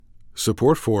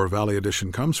Support for Valley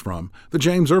Edition comes from the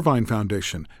James Irvine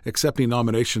Foundation, accepting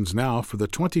nominations now for the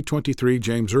 2023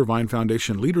 James Irvine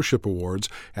Foundation Leadership Awards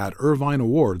at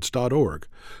irvineawards.org.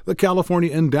 The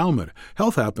California Endowment.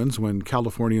 Health happens when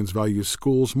Californians value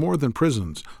schools more than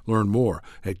prisons. Learn more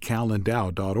at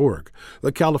calendow.org.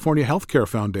 The California Healthcare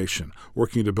Foundation,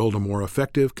 working to build a more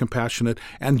effective, compassionate,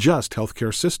 and just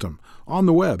healthcare system. On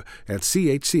the web at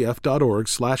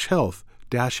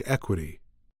chcf.org/health-equity.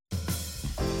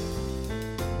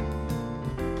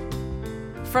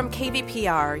 From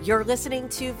KVPR, you're listening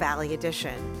to Valley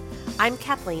Edition. I'm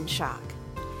Kathleen Schock.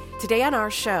 Today on our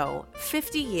show,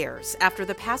 50 years after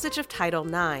the passage of Title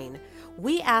IX,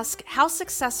 we ask how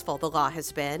successful the law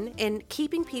has been in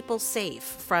keeping people safe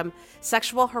from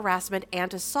sexual harassment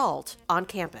and assault on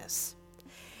campus.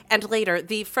 And later,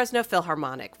 the Fresno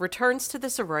Philharmonic returns to the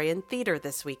Soroyan Theater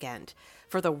this weekend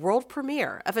for the world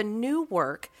premiere of a new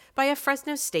work by a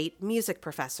Fresno State music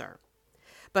professor.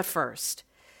 But first,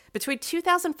 between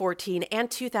 2014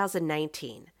 and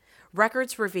 2019,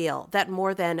 records reveal that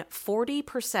more than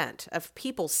 40% of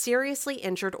people seriously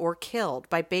injured or killed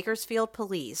by Bakersfield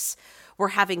police were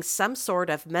having some sort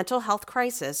of mental health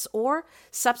crisis or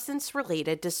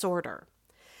substance-related disorder.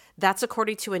 That's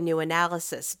according to a new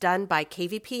analysis done by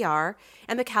KVPR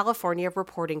and the California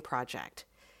Reporting Project.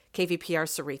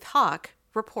 KVPR's Sarith Hawk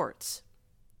reports.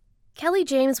 Kelly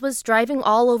James was driving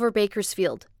all over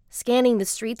Bakersfield, scanning the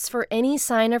streets for any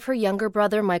sign of her younger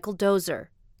brother, Michael Dozer.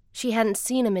 She hadn't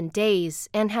seen him in days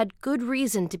and had good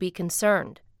reason to be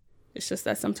concerned. It's just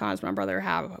that sometimes my brother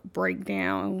have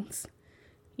breakdowns.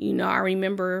 You know, I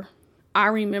remember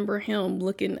him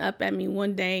looking up at me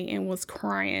one day and was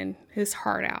crying his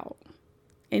heart out.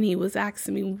 And he was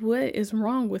asking me, what is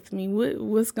wrong with me?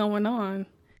 What's going on?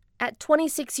 At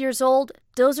 26 years old,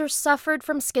 Dozer suffered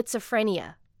from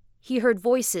schizophrenia. He heard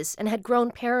voices and had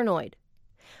grown paranoid.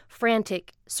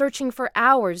 Frantic, searching for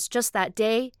hours just that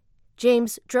day,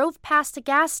 James drove past a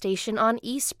gas station on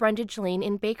East Brundage Lane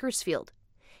in Bakersfield.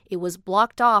 It was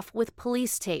blocked off with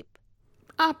police tape.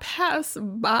 I passed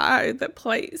by the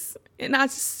place and I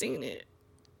just seen it,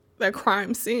 that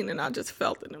crime scene, and I just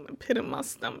felt it in the pit of my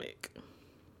stomach.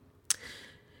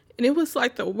 And it was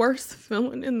like the worst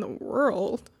feeling in the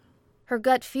world. Her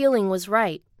gut feeling was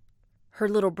right. Her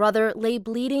little brother lay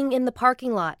bleeding in the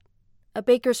parking lot. A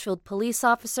Bakersfield police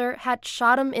officer had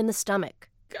shot him in the stomach.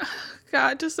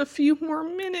 God, just a few more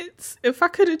minutes. If I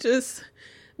could have just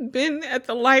been at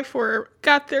the light for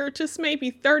got there just maybe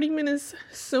 30 minutes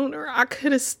sooner, I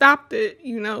could have stopped it,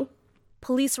 you know.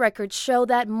 Police records show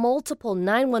that multiple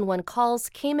 911 calls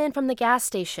came in from the gas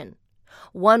station.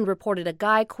 One reported a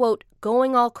guy, quote,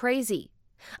 going all crazy.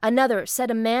 Another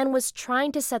said a man was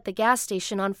trying to set the gas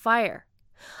station on fire.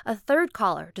 A third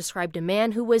caller described a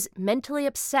man who was mentally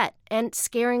upset and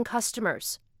scaring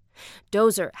customers.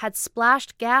 Dozer had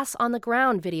splashed gas on the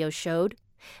ground, video showed.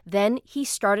 Then he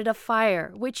started a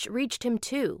fire, which reached him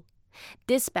too.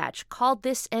 Dispatch called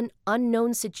this an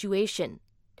unknown situation.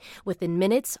 Within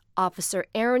minutes, Officer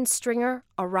Aaron Stringer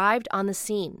arrived on the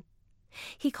scene.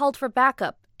 He called for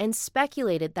backup and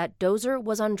speculated that Dozer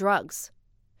was on drugs.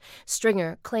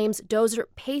 Stringer claims Dozer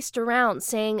paced around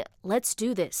saying, "Let's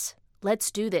do this.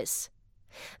 Let's do this."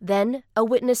 Then, a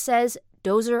witness says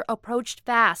Dozer approached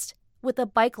fast with a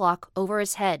bike lock over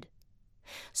his head.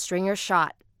 Stringer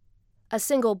shot. A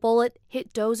single bullet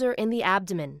hit Dozer in the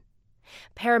abdomen.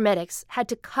 Paramedics had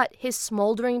to cut his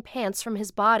smoldering pants from his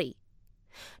body.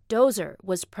 Dozer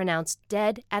was pronounced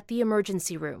dead at the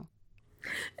emergency room.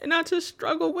 And I just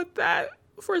struggled with that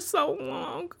for so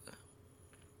long.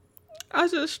 I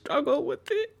just struggled with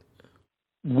it.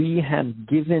 We have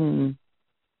given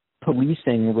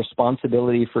policing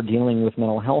responsibility for dealing with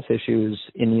mental health issues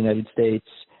in the United States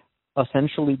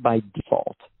essentially by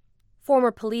default.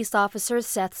 Former police officer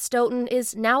Seth Stoughton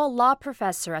is now a law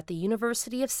professor at the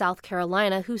University of South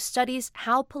Carolina who studies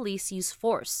how police use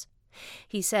force.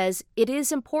 He says it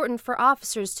is important for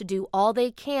officers to do all they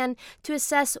can to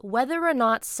assess whether or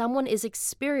not someone is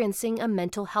experiencing a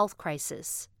mental health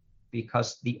crisis.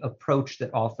 Because the approach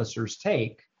that officers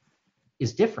take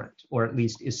is different, or at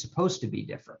least is supposed to be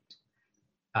different.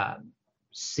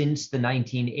 Since the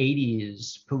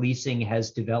 1980s, policing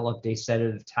has developed a set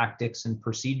of tactics and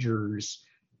procedures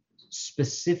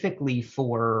specifically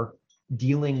for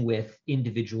dealing with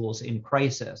individuals in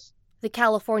crisis. The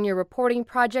California Reporting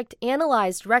Project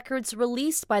analyzed records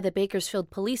released by the Bakersfield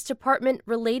Police Department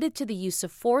related to the use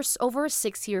of force over a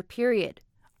 6-year period.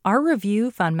 Our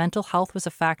review found mental health was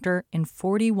a factor in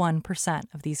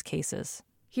 41% of these cases.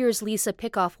 Here's Lisa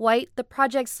Pickoff-White, the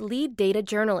project's lead data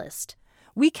journalist.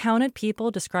 We counted people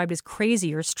described as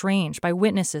crazy or strange by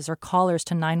witnesses or callers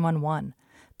to 911,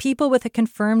 people with a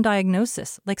confirmed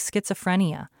diagnosis like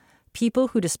schizophrenia, people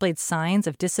who displayed signs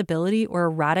of disability or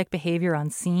erratic behavior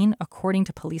on scene according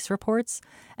to police reports,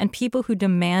 and people who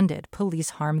demanded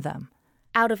police harm them.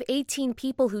 Out of 18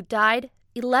 people who died,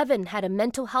 11 had a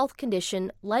mental health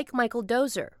condition like Michael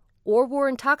Dozier, or were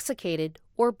intoxicated,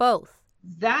 or both.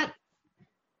 That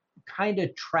kind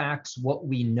of tracks what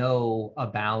we know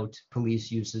about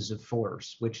police uses of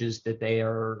force, which is that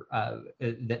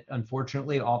that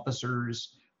unfortunately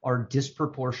officers are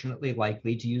disproportionately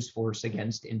likely to use force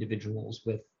against individuals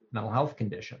with mental health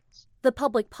conditions. The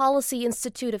Public Policy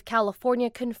Institute of California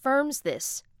confirms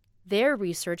this. Their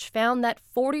research found that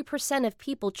 40% of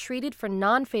people treated for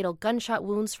non-fatal gunshot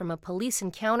wounds from a police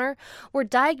encounter were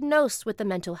diagnosed with a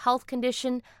mental health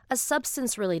condition, a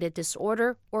substance-related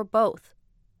disorder, or both.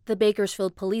 The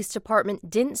Bakersfield Police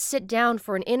Department didn't sit down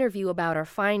for an interview about our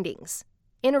findings.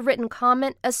 In a written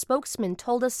comment, a spokesman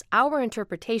told us our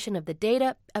interpretation of the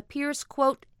data appears,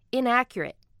 quote,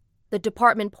 inaccurate. The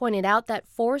department pointed out that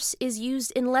force is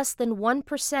used in less than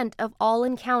 1% of all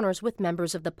encounters with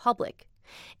members of the public.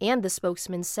 And the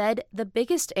spokesman said the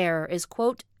biggest error is,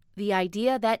 quote, the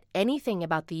idea that anything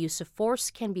about the use of force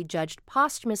can be judged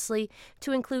posthumously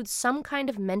to include some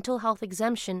kind of mental health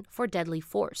exemption for deadly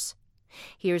force.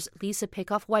 Here's Lisa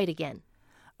Pickoff-White again.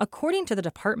 According to the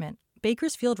department,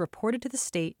 Bakersfield reported to the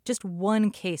state just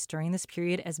one case during this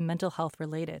period as mental health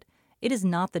related. It is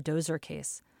not the Dozier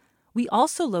case. We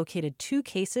also located 2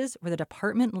 cases where the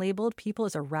department labeled people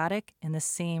as erratic in the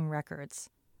same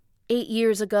records. 8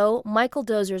 years ago, Michael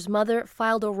Dozier's mother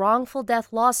filed a wrongful death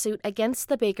lawsuit against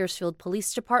the Bakersfield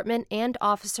Police Department and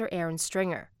Officer Aaron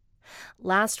Stringer.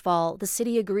 Last fall, the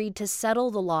city agreed to settle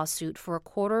the lawsuit for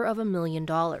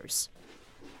 $250,000.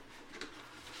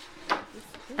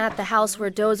 At the house where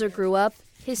Dozier grew up,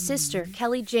 his sister,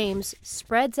 Kelly James,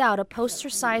 spreads out a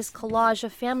poster-sized collage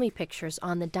of family pictures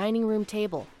on the dining room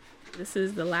table. This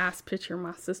is the last picture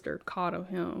my sister caught of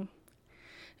him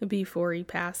before he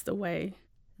passed away.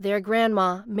 Their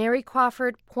grandma, Mary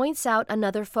Crawford, points out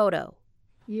another photo.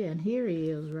 Yeah, and here he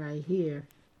is right here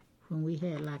when we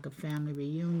had like a family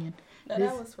reunion. No,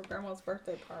 that was for Grandma's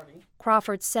birthday party.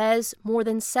 Crawford says more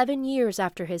than 7 years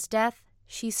after his death,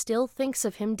 she still thinks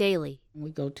of him daily. We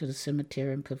go to the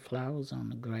cemetery and put flowers on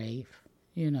the grave,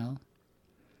 you know.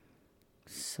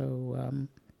 So,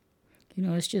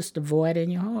 it's just a void in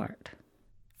your heart.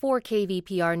 For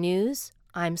KVPR News,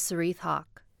 I'm Sarith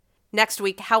Hawk. Next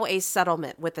week, how a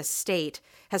settlement with the state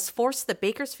has forced the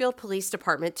Bakersfield Police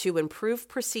Department to improve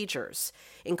procedures,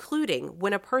 including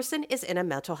when a person is in a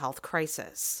mental health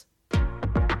crisis.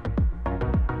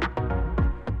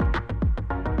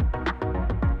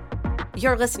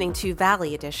 You're listening to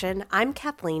Valley Edition. I'm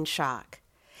Kathleen Schock.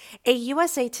 A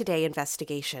USA Today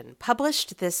investigation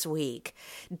published this week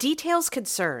details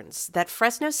concerns that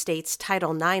Fresno State's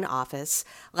Title IX office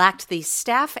lacked the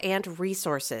staff and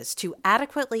resources to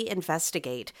adequately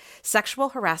investigate sexual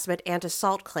harassment and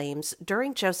assault claims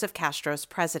during Joseph Castro's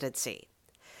presidency.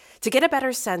 To get a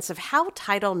better sense of how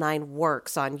Title IX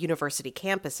works on university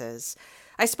campuses,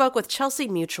 I spoke with Chelsea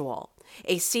Mutual,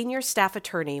 a senior staff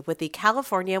attorney with the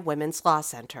California Women's Law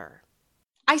Center.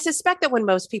 I suspect that when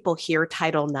most people hear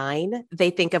Title IX, they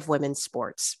think of women's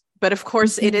sports. But of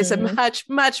course, it is a much,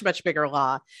 much, much bigger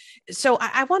law. So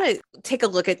I want to take a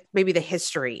look at maybe the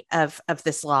history of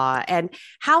this law and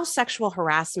how sexual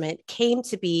harassment came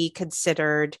to be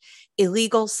considered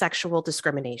illegal sexual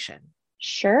discrimination.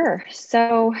 Sure.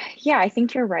 So, yeah, I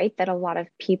think you're right that a lot of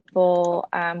people,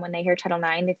 when they hear Title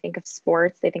IX, they think of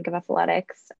sports, they think of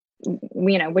athletics,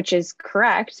 which is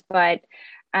correct, but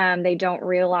they don't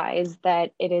realize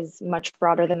that it is much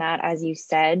broader than that, as you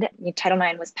said. Title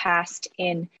IX was passed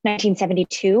in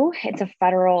 1972. It's a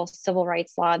federal civil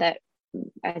rights law that,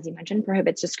 as you mentioned,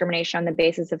 prohibits discrimination on the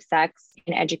basis of sex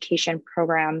in education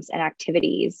programs and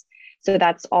activities. So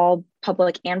that's all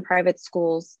public and private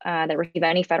schools that receive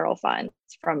any federal funds,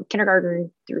 from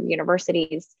kindergarten through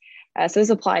universities. So this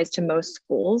applies to most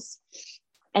schools.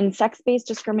 And sex-based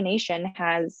discrimination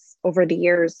has, over the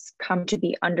years, come to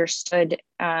be understood,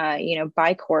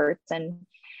 by courts and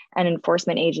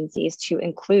enforcement agencies to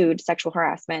include sexual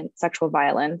harassment, sexual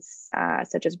violence,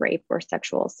 such as rape or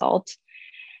sexual assault.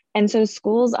 And so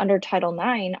schools under Title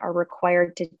IX are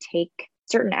required to take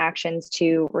certain actions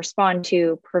to respond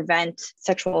to prevent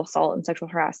sexual assault and sexual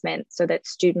harassment so that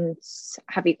students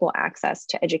have equal access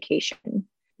to education.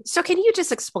 So can you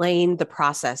just explain the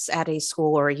process at a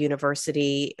school or a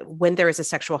university when there is a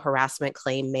sexual harassment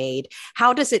claim made?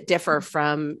 How does it differ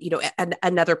from,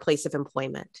 another place of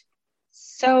employment?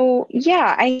 So,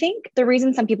 yeah, I think the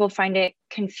reason some people find it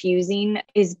confusing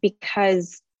is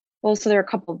because Well, so there are a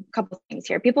couple things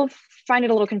here. People find it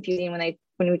a little confusing when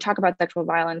we talk about sexual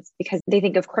violence because they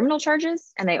think of criminal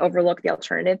charges and they overlook the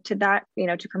alternative to that,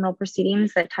 to criminal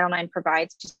proceedings that Title IX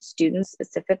provides to students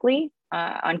specifically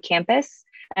on campus.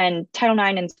 And Title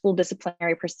IX and school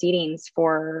disciplinary proceedings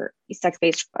for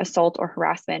sex-based assault or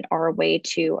harassment are a way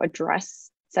to address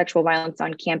sexual violence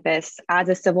on campus as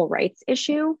a civil rights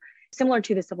issue, similar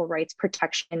to the civil rights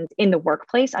protections in the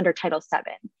workplace under Title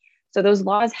VII. So those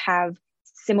laws have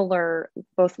similar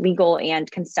both legal and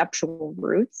conceptual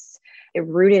roots. They're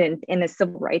rooted in the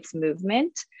civil rights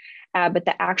movement, but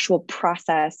the actual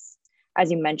process,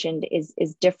 as you mentioned,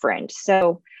 is different.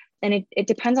 So, and it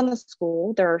depends on the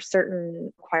school. There are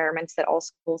certain requirements that all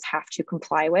schools have to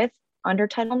comply with under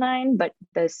Title IX, but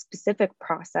the specific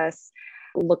process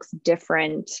looks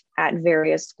different at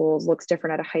various schools, looks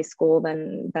different at a high school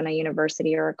than a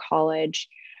university or a college.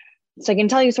 So I can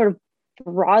tell you sort of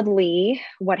broadly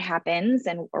what happens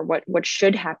or what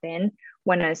should happen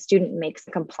when a student makes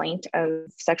a complaint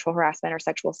of sexual harassment or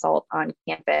sexual assault on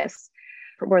campus,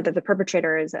 whether the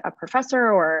perpetrator is a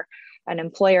professor or an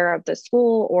employer of the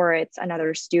school or it's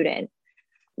another student.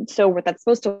 So what that's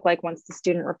supposed to look like once the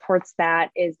student reports that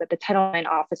is that the Title IX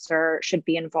officer should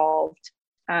be involved.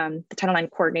 The Title IX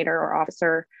coordinator or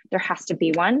officer, there has to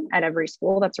be one at every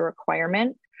school. That's a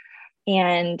requirement.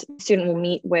 And the student will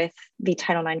meet with the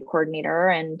Title IX coordinator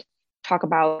and talk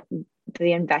about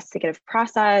the investigative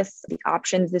process, the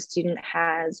options the student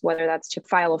has, whether that's to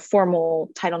file a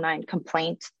formal Title IX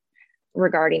complaint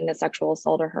regarding the sexual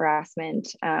assault or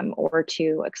harassment, or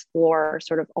to explore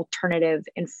sort of alternative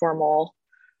informal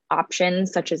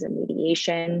options such as a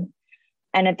mediation.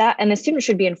 And the student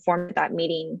should be informed at that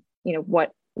meeting,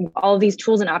 what all of these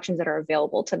tools and options that are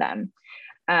available to them,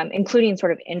 including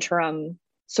sort of interim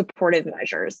supportive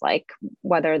measures, like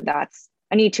whether that's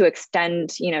a need to extend,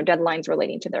 deadlines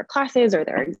relating to their classes or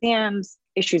their exams,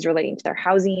 issues relating to their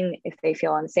housing if they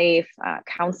feel unsafe,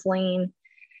 counseling,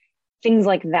 things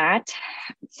like that.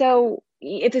 So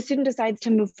if the student decides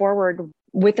to move forward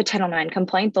with the Title IX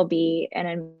complaint, there'll be an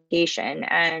investigation.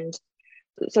 And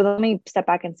so let me step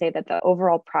back and say that the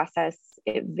overall process,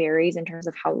 it varies in terms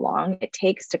of how long it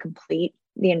takes to complete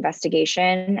the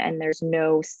investigation, and there's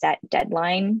no set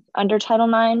deadline under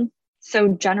Title IX. So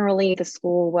generally, the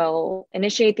school will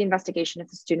initiate the investigation if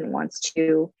the student wants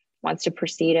to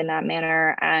proceed in that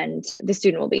manner, and the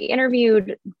student will be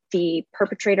interviewed. The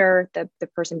perpetrator, the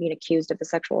person being accused of the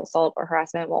sexual assault or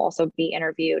harassment, will also be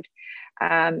interviewed.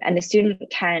 And the student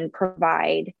can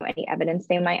provide any evidence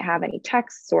they might have, any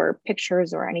texts or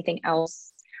pictures or anything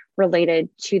else related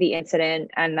to the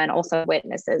incident, and then also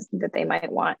witnesses that they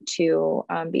might want to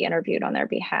be interviewed on their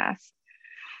behalf.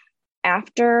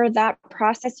 After that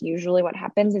process, usually what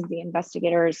happens is the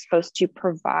investigator is supposed to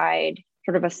provide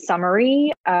sort of a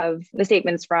summary of the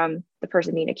statements from the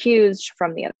person being accused,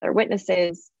 from the other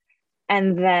witnesses,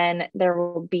 and then there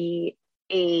will be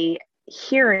a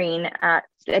hearing at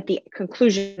the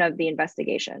conclusion of the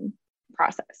investigation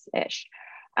process-ish.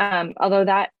 Although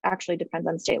that actually depends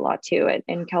on state law too.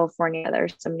 In California,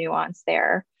 there's some nuance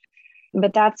there.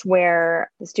 But that's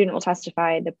where the student will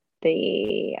testify.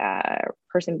 The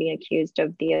person being accused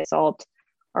of the assault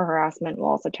or harassment will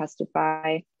also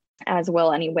testify, as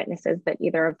will any witnesses that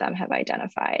either of them have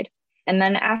identified. And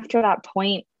then after that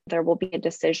point, there will be a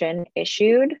decision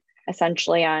issued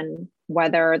essentially on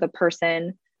whether the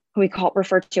person who we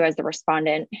refer to as the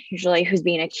respondent, usually who's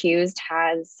being accused,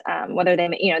 has whether they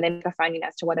make a finding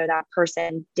as to whether that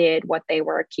person did what they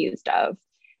were accused of,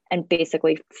 and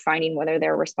basically finding whether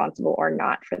they're responsible or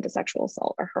not for the sexual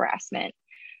assault or harassment.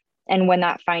 And when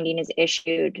that finding is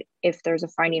issued, if there's a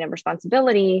finding of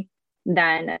responsibility,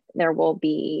 then there will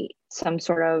be some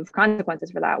sort of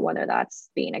consequences for that, whether that's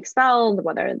being expelled,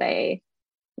 whether there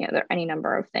are any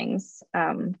number of things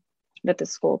that the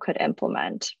school could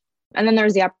implement. And then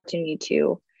there's the opportunity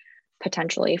to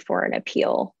potentially for an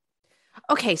appeal.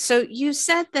 Okay, so you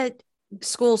said that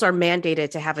schools are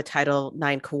mandated to have a Title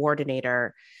IX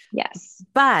coordinator. Yes.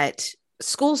 But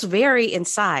schools vary in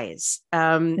size,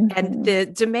 and the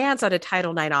demands on a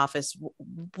Title IX office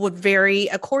would vary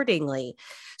accordingly.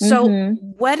 So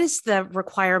what is the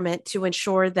requirement to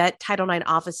ensure that Title IX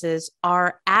offices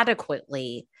are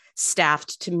adequately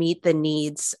staffed to meet the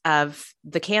needs of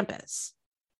the campus?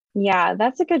 Yeah,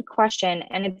 that's a good question.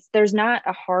 And there's not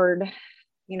a hard,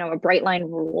 a bright line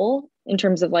rule in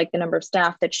terms of like the number of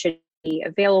staff that should be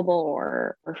available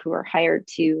or who are hired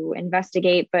to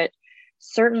investigate. But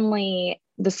certainly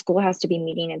the school has to be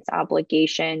meeting its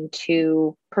obligation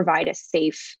to provide a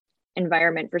safe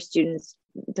environment for students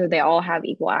so they all have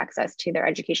equal access to their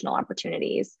educational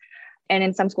opportunities. And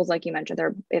in some schools, like you mentioned,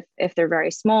 if they're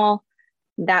very small,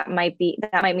 that might mean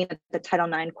that the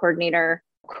Title IX coordinator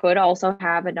could also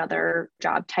have another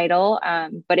job title.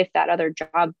 But if that other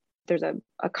job, there's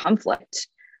a conflict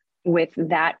with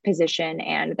that position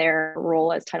and their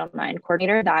role as Title IX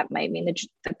coordinator, that might mean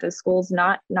that the school's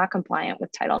not compliant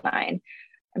with Title IX.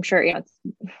 I'm sure, it's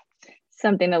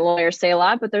something that lawyers say a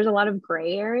lot, but there's a lot of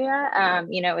gray area.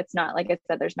 It's not, like I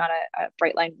said, there's not a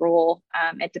bright line rule.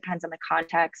 It depends on the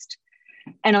context.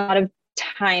 And a lot of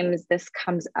times this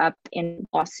comes up in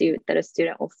a lawsuit that a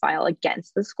student will file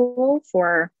against the school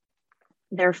for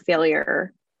their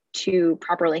failure to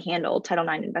properly handle Title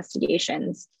IX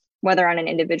investigations, whether on an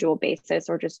individual basis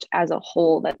or just as a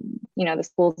whole, that, the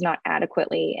school's not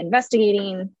adequately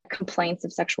investigating complaints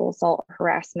of sexual assault or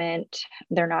harassment.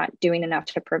 They're not doing enough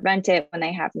to prevent it when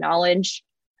they have knowledge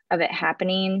of it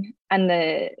happening. And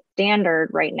the standard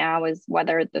right now is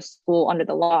whether the school, under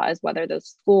the law, is whether the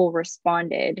school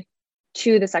responded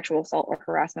to the sexual assault or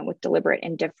harassment with deliberate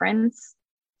indifference.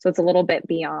 So it's a little bit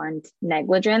beyond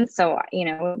negligence. So,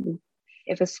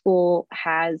 if a school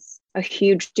has a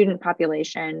huge student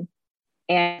population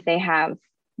and they have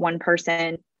one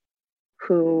person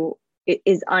who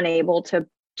is unable to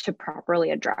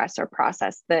properly address or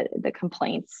process the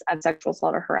complaints of sexual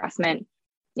assault or harassment,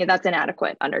 that's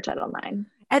inadequate under Title IX.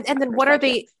 And then what are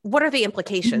the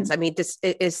implications? I mean, this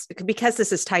is because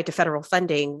this is tied to federal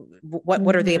funding.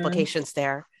 What are the implications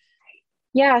there?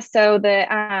 Yeah, so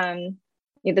the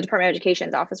Department of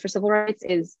Education's Office for Civil Rights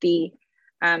is the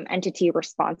entity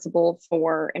responsible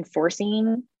for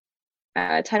enforcing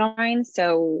Title IX.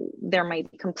 So there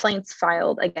might be complaints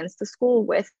filed against the school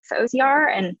with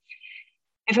OCR, and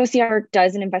if OCR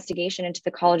does an investigation into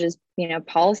the college's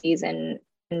policies and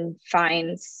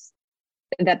finds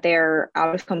that they're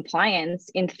out of compliance,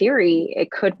 in theory,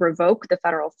 it could revoke the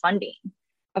federal funding.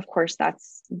 Of course,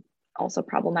 that's also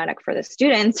problematic for the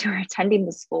students who are attending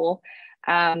the school.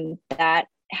 That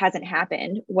hasn't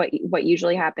happened. What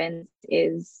usually happens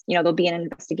is, there'll be an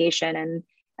investigation and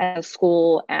the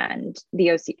school and the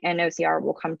OCR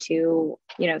will come to,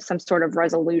 some sort of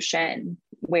resolution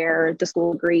where the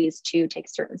school agrees to take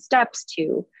certain steps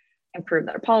to improve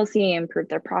their policy, improve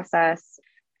their process.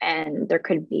 And there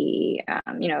could be,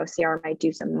 OCR might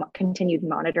do some continued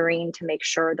monitoring to make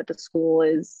sure that the school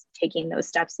is taking those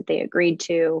steps that they agreed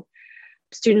to.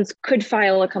 Students could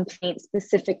file a complaint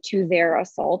specific to their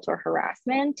assault or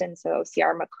harassment. And so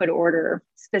OCR could order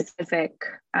specific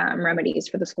remedies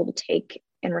for the school to take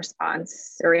in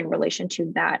response or in relation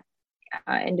to that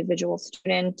individual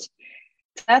student.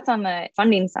 So that's on the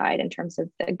funding side in terms of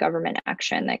the government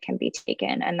action that can be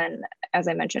taken. And then, as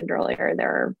I mentioned earlier,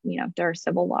 there are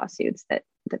civil lawsuits that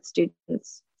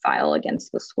students file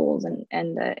against the schools,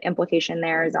 and the implication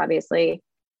there is obviously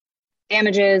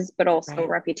damages, but also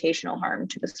reputational harm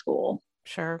to the school.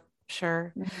 Sure.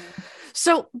 Mm-hmm.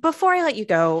 So before I let you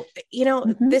go,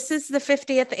 this is the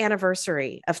 50th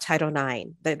anniversary of Title IX.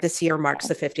 This year marks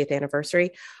the 50th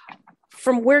anniversary.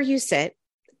 From where you sit,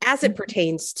 as it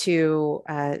pertains to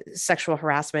sexual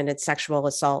harassment and sexual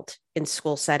assault in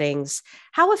school settings,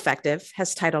 how effective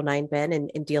has Title IX been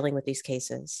in dealing with these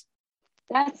cases?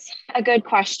 That's a good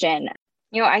question.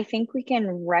 I think we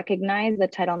can recognize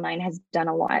that Title IX has done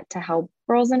a lot to help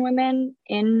girls and women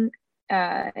in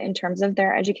terms of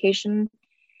their education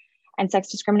and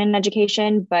sex discriminant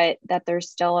education, but that there's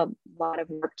still a lot of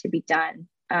work to be done.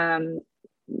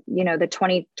 The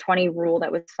 2020 rule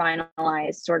that was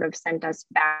finalized sort of sent us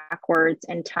backwards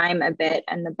in time a bit,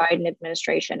 and the Biden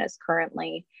administration is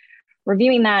currently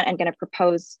reviewing that and going to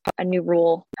propose a new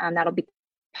rule that'll be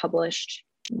published.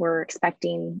 We're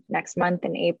expecting next month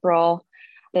in April,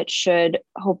 that should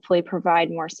hopefully provide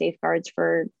more safeguards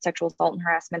for sexual assault and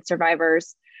harassment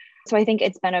survivors. So I think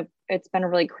it's been a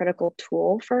really critical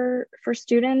tool for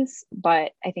students,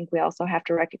 but I think we also have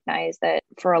to recognize that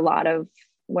for a lot of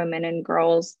women and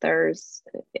girls, the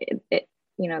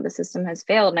system has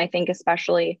failed. And I think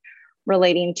especially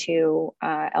relating to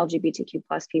LGBTQ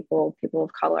plus people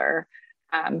of color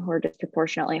who are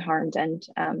disproportionately harmed. And,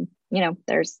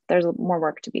 there's more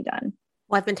work to be done.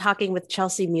 Well, I've been talking with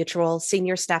Chelsea Mutual,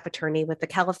 Senior Staff Attorney with the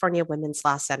California Women's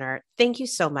Law Center. Thank you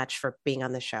so much for being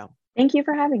on the show. Thank you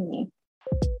for having me.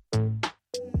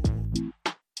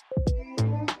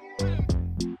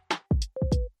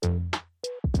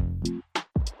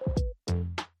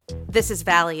 This is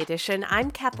Valley Edition.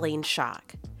 I'm Kathleen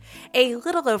Schock. A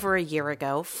little over a year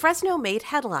ago, Fresno made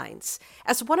headlines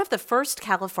as one of the first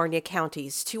California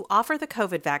counties to offer the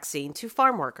COVID vaccine to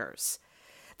farm workers.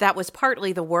 That was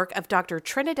partly the work of Dr.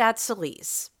 Trinidad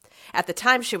Solis. At the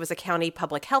time, she was a county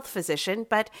public health physician,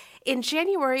 but in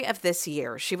January of this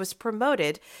year, she was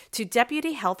promoted to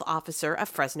Deputy Health Officer of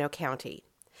Fresno County.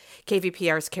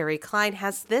 KVPR's Carrie Klein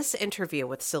has this interview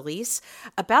with Celise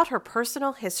about her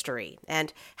personal history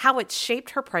and how it's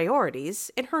shaped her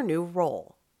priorities in her new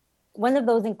role. One of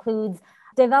those includes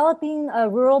developing a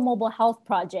rural mobile health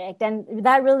project. And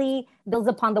that really builds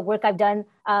upon the work I've done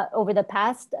over the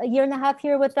past year and a half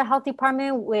here with the health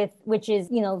department, which is,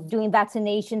 doing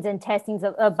vaccinations and testings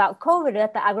about COVID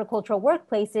at the agricultural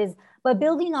workplaces. But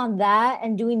building on that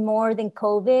and doing more than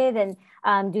COVID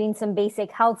and doing some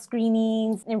basic health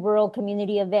screenings in rural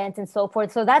community events and so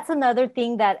forth. So that's another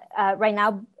thing that right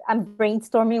now I'm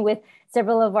brainstorming with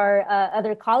several of our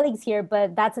other colleagues here,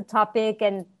 but that's a topic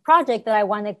and project that I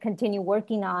want to continue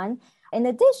working on. In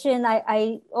addition,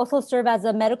 I also serve as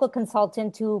a medical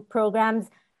consultant to programs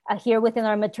here within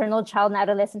our maternal, child, and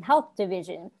adolescent health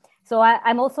division. So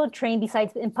I'm also trained,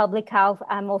 besides in public health,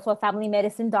 I'm also a family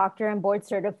medicine doctor and board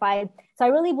certified. So I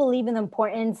really believe in the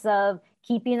importance of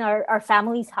keeping our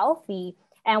families healthy.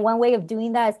 And one way of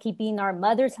doing that is keeping our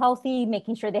mothers healthy,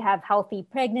 making sure they have healthy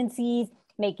pregnancies,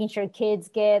 making sure kids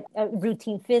get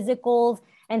routine physicals.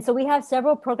 And so we have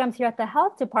several programs here at the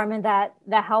health department that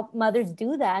help mothers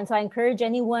do that. And so I encourage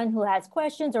anyone who has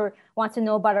questions or wants to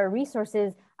know about our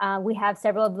resources. We have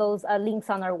several of those links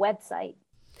on our website.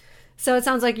 So it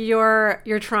sounds like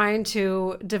you're trying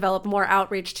to develop more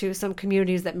outreach to some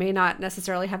communities that may not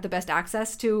necessarily have the best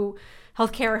access to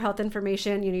healthcare or health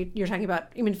information. You're talking about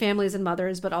even families and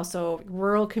mothers, but also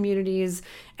rural communities.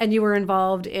 And you were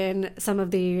involved in some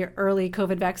of the early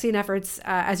COVID vaccine efforts,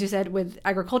 as you said, with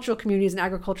agricultural communities and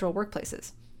agricultural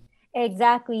workplaces.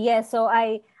 Exactly. Yeah. So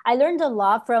I learned a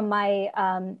lot from my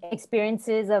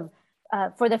experiences of,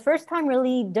 for the first time,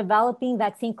 really developing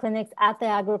vaccine clinics at the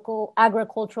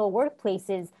agricultural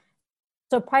workplaces.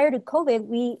 So prior to COVID,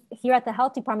 we here at the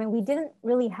health department, we didn't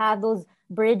really have those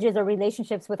bridges or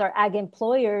relationships with our ag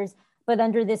employers. But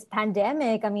under this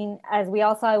pandemic, I mean, as we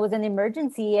all saw, it was an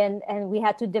emergency and we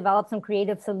had to develop some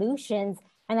creative solutions.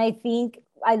 And I think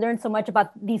I learned so much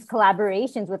about these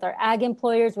collaborations with our ag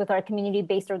employers, with our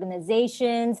community-based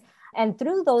organizations. And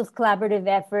through those collaborative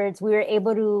efforts, we were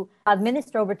able to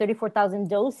administer over 34,000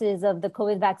 doses of the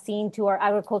COVID vaccine to our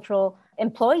agricultural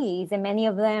employees. And many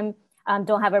of them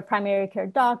don't have a primary care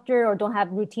doctor or don't have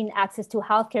routine access to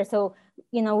healthcare. So,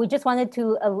 we just wanted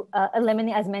to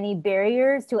eliminate as many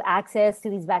barriers to access to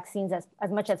these vaccines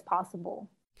as much as possible.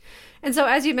 And so,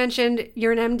 as you mentioned,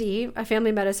 you're an MD, a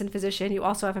family medicine physician. You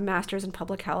also have a master's in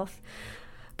public health.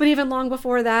 But even long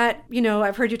before that,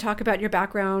 I've heard you talk about your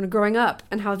background growing up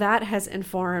and how that has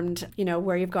informed,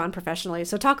 where you've gone professionally.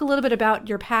 So talk a little bit about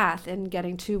your path in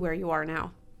getting to where you are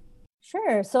now.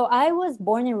 Sure. So I was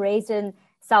born and raised in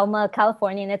Selma,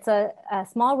 California, and it's a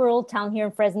small rural town here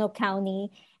in Fresno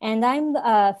County. And I'm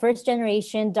a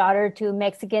first-generation daughter to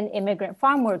Mexican immigrant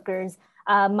farm workers.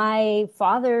 My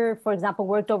father, for example,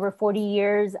 worked over 40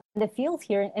 years in the fields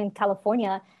here in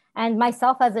California. And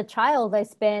myself as a child, I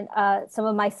spent some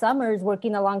of my summers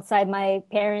working alongside my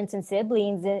parents and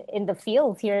siblings in the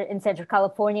fields here in Central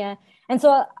California. And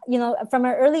so, from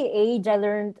an early age, I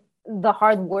learned the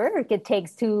hard work it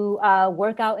takes to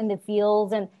work out in the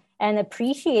fields and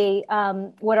appreciate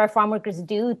what our farm workers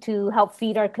do to help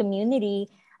feed our community.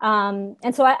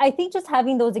 And so I think just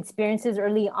having those experiences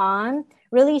early on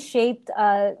really shaped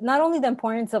not only the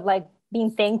importance of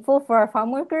being thankful for our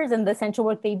farm workers and the essential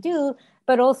work they do,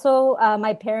 but also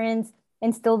my parents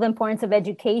instilled the importance of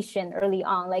education early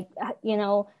on.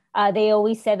 They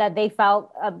always said that they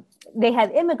felt they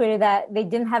had immigrated, that they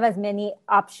didn't have as many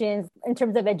options in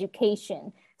terms of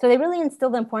education. So they really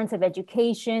instilled the importance of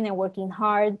education and working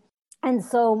hard. And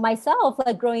so myself,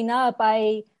 growing up,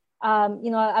 I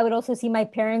would also see my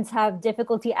parents have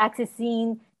difficulty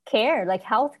accessing care, like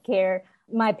health care.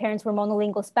 My parents were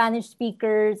monolingual Spanish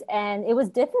speakers, and it was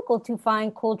difficult to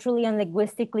find culturally and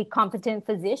linguistically competent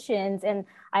physicians. And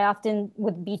I often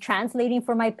would be translating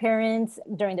for my parents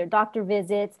during their doctor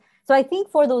visits. So I think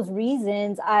for those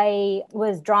reasons, I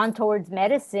was drawn towards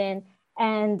medicine.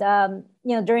 And,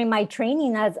 during my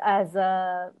training as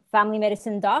a family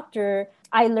medicine doctor,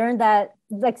 I learned that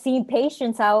seeing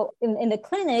patients out in the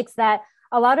clinics, that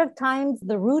a lot of times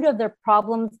the root of their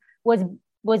problems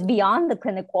was beyond the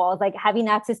clinic walls, like having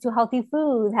access to healthy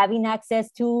food, having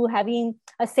access to having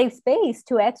a safe space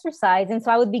to exercise. And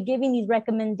so I would be giving these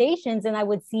recommendations and I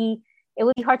would see it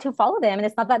would be hard to follow them. And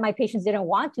it's not that my patients didn't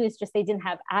want to, it's just they didn't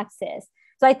have access.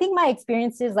 So I think my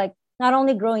experiences, not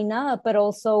only growing up, but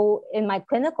also in my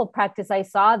clinical practice, I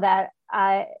saw that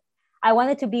I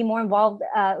wanted to be more involved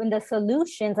in the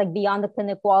solutions, beyond the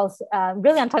clinic walls.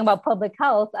 Really, I'm talking about public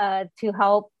health to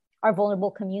help our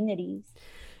vulnerable communities.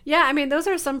 Yeah, I mean, those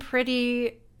are some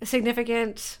pretty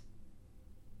significant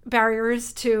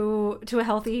barriers to a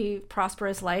healthy,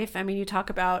 prosperous life? I mean, you talk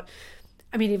about,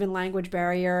 even language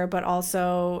barrier, but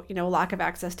also, lack of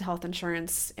access to health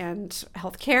insurance and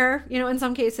health care, in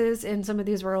some cases, in some of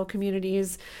these rural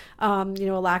communities, a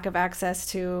lack of access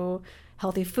to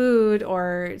healthy food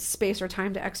or space or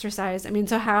time to exercise.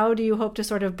 So how do you hope to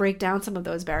sort of break down some of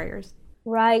those barriers?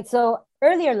 Right. So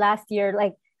earlier last year,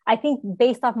 I think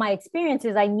based off my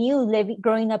experiences, I knew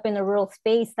growing up in a rural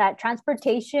space that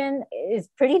transportation is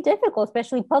pretty difficult,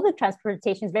 especially public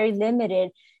transportation is very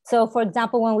limited. So for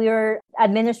example, when we were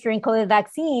administering COVID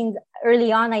vaccines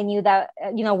early on, I knew that,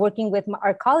 working with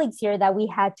our colleagues here, that we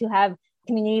had to have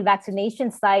community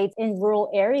vaccination sites in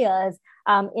rural areas,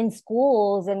 in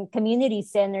schools and community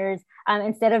centers,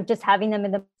 instead of just having them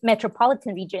in the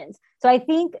metropolitan regions. So I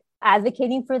think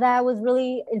advocating for that was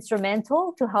really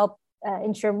instrumental to help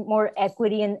ensure more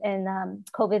equity in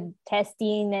COVID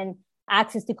testing and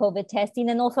access to COVID testing.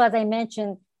 And also, as I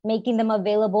mentioned, making them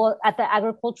available at the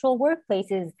agricultural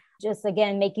workplaces, just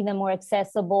again, making them more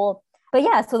accessible. But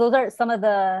yeah, so those are some of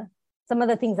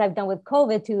the things I've done with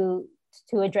COVID to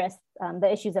address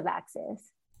the issues of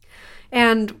access.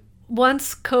 And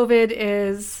once COVID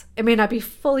it may not be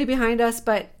fully behind us,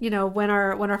 but when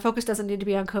our focus doesn't need to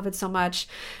be on COVID so much.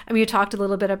 You talked a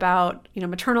little bit about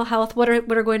maternal health. What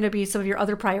are going to be some of your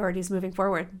other priorities moving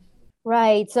forward?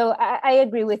 Right. So I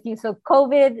agree with you. So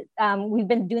COVID, we've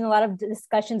been doing a lot of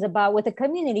discussions about with the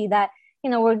community that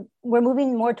we're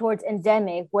moving more towards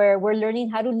endemic, where we're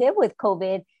learning how to live with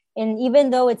COVID. And even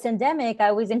though it's endemic, I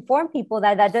always inform people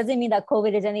that doesn't mean that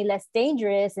COVID is any less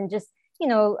dangerous, and just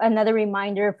another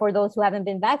reminder for those who haven't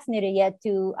been vaccinated yet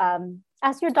to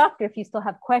ask your doctor if you still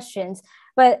have questions.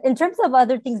 But in terms of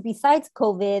other things besides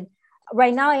COVID,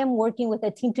 right now I am working with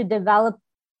a team to develop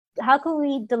how can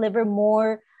we deliver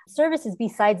more services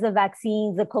besides the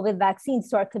vaccines, the COVID vaccines,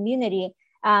 to our community.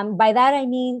 By that, I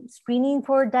mean screening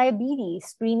for diabetes,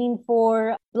 screening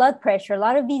for blood pressure. A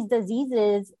lot of these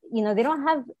diseases, they don't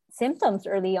have symptoms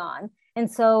early on. And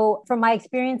so from my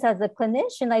experience as a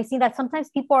clinician, I see that sometimes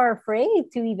people are afraid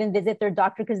to even visit their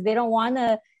doctor because they don't want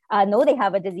to know they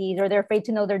have a disease, or they're afraid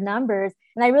to know their numbers.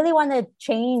 And I really want to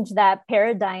change that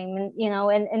paradigm,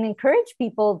 and encourage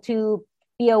people to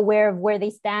be aware of where they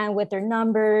stand with their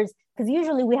numbers, because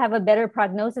usually we have a better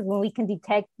prognosis when we can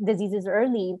detect diseases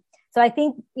early. So I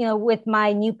think, with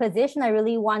my new position, I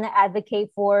really want to advocate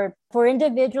for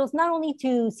individuals not only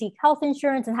to seek health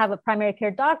insurance and have a primary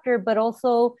care doctor, but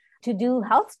also to do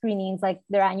health screenings like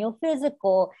their annual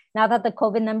physical. Now that the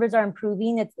COVID numbers are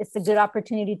improving, it's a good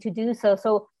opportunity to do so.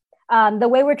 So the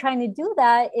way we're trying to do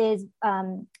that is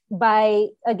we're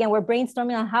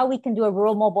brainstorming on how we can do a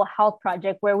rural mobile health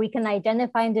project where we can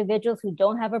identify individuals who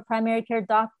don't have a primary care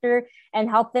doctor and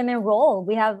help them enroll.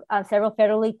 We have several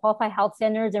federally qualified health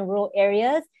centers in rural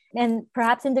areas, and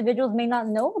perhaps individuals may not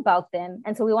know about them.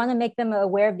 And so we want to make them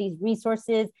aware of these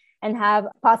resources and have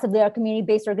possibly our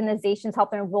community-based organizations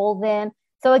help enroll them.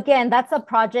 So again, that's a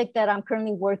project that I'm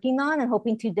currently working on and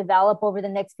hoping to develop over the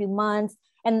next few months.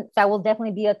 And that will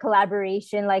definitely be a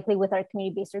collaboration, likely with our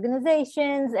community-based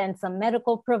organizations and some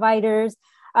medical providers.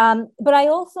 But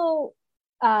I'm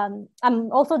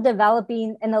also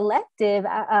developing an elective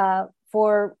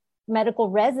for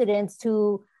medical residents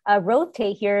to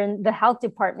rotate here in the health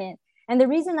department. And the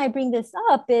reason I bring this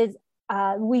up is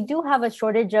we do have a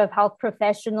shortage of health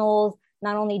professionals,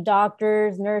 not only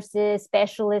doctors, nurses,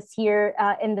 specialists here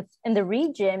in the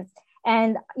region.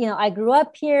 And, I grew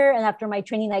up here, and after my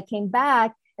training, I came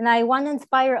back, and I want to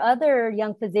inspire other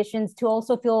young physicians to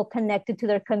also feel connected to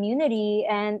their community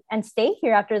and stay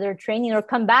here after their training, or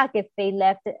come back if they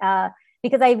left,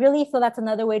 because I really feel that's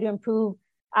another way to improve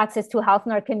access to health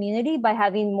in our community by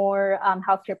having more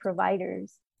healthcare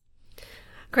providers.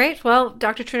 Great. Well,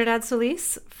 Dr. Trinidad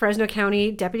Solis, Fresno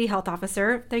County Deputy Health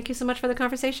Officer, thank you so much for the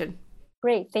conversation.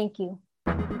 Great. Thank you.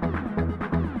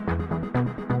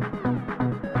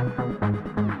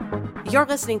 You're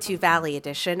listening to Valley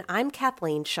Edition. I'm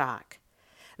Kathleen Schock.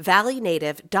 Valley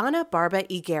native Donna Barba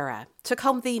Higuera took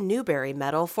home the Newbery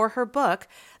Medal for her book,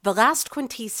 The Last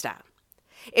Quintista.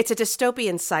 It's a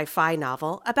dystopian sci-fi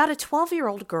novel about a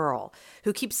 12-year-old girl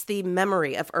who keeps the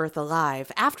memory of Earth alive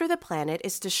after the planet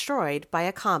is destroyed by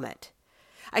a comet.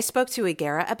 I spoke to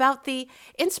Higuera about the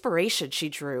inspiration she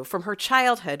drew from her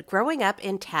childhood growing up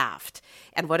in Taft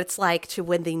and what it's like to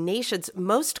win the nation's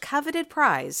most coveted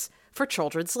prize for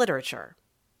children's literature.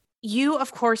 You,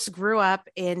 of course, grew up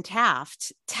in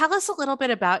Taft. Tell us a little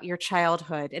bit about your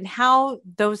childhood and how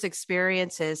those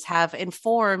experiences have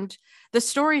informed the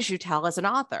stories you tell as an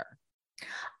author.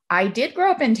 I did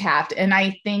grow up in Taft, and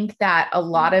I think that a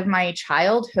lot of my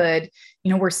childhood,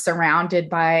 we're surrounded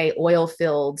by oil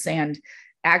fields and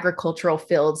agricultural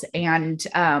fields. And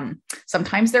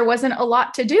sometimes there wasn't a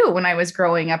lot to do when I was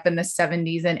growing up in the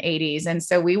 70s and 80s. And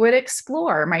so we would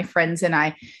explore, my friends and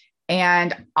I.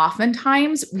 And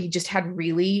oftentimes we just had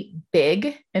really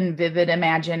big and vivid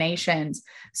imaginations.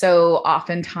 So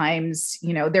oftentimes,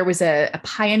 there was a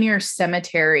pioneer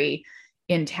cemetery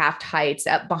in Taft Heights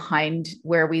up behind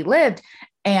where we lived.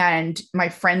 And my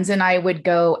friends and I would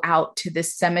go out to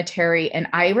this cemetery. And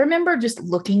I remember just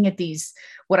looking at these,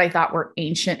 what I thought were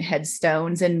ancient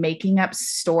headstones, and making up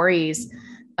stories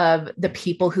of the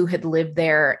people who had lived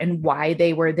there and why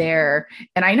they were there.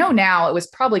 And I know now it was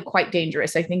probably quite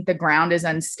dangerous. I think the ground is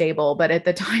unstable, but at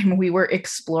the time we were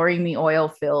exploring the oil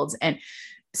fields. And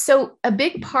so a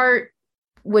big part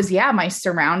was, my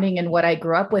surrounding and what I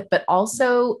grew up with, but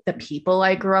also the people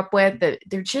I grew up with.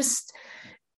 They're just,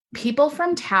 people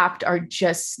from Taft are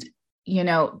just,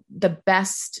 the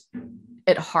best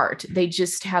at heart. They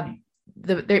just have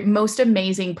the most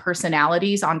amazing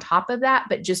personalities on top of that,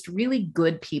 but just really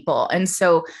good people. And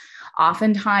so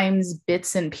oftentimes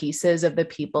bits and pieces of the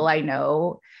people I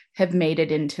know have made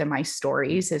it into my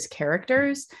stories as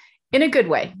characters in a good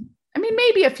way. I mean,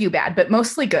 maybe a few bad, but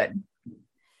mostly good.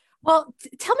 Well,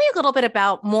 tell me a little bit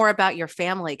more about your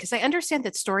family, because I understand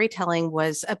that storytelling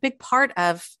was a big part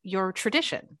of your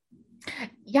tradition.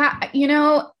 Yeah,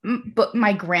 but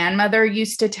my grandmother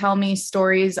used to tell me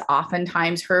stories.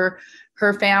 Oftentimes her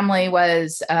family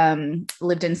was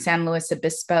lived in San Luis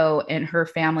Obispo, and her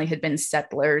family had been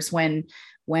settlers when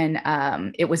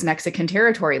it was Mexican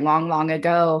territory long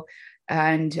ago,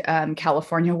 and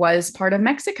California was part of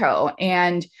Mexico.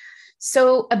 And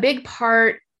so a big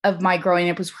part of my growing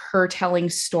up was her telling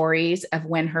stories of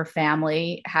when her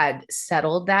family had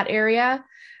settled that area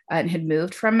and had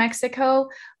moved from Mexico,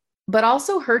 but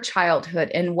also her childhood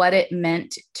and what it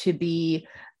meant to be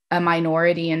a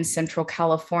minority in Central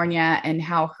California, and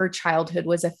how her childhood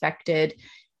was affected.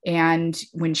 And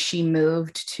when she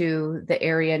moved to the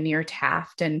area near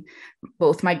Taft, and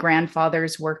both my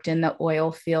grandfathers worked in the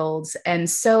oil fields. And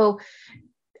so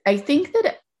I think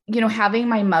that, having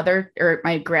my mother or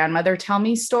my grandmother tell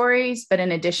me stories, but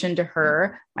in addition to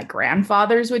her, my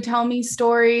grandfathers would tell me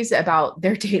stories about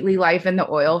their daily life in the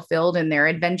oil field and their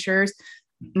adventures.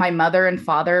 My mother and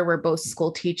father were both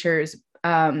school teachers,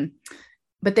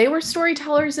 but they were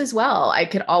storytellers as well. I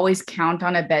could always count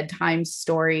on a bedtime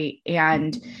story,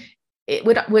 and it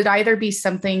would either be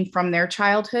something from their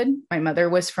childhood. My mother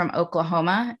was from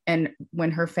Oklahoma, and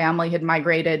when her family had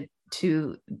migrated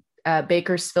to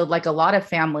Bakersfield, like a lot of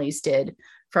families did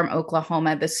from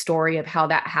Oklahoma, the story of how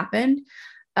that happened.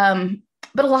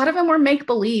 But a lot of them were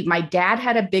make-believe. My dad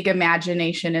had a big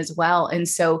imagination as well. And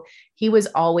so he was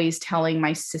always telling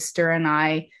my sister and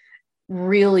I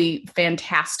really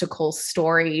fantastical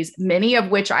stories, many of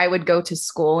which I would go to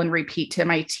school and repeat to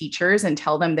my teachers and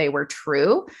tell them they were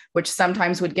true, which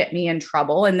sometimes would get me in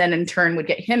trouble, and then in turn would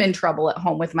get him in trouble at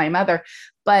home with my mother.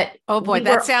 But oh boy,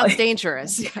 that sounds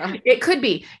dangerous. It could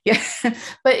be. Yeah.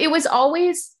 But it was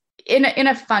always in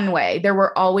a fun way. There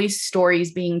were always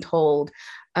stories being told.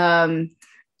 I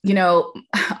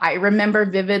remember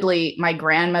vividly my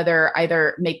grandmother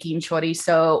either making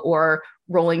chorizo or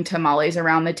rolling tamales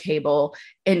around the table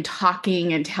and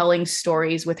talking and telling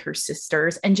stories with her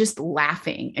sisters and just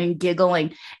laughing and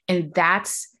giggling. And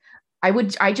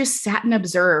I just sat and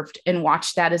observed and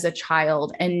watched that as a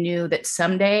child, and knew that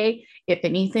someday, if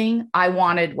anything, I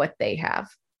wanted what they have.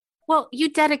 Well, you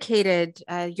dedicated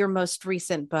your most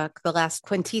recent book, The Last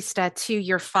Cuentista, to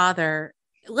your father.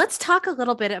 Let's talk a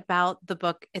little bit about the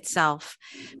book itself.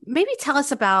 Maybe tell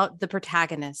us about the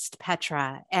protagonist,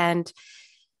 Petra, and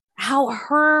how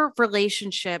her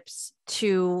relationships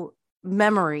to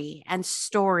memory and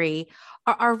story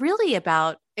are really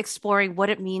about exploring what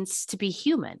it means to be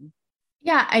human.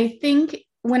 Yeah, I think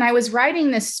when I was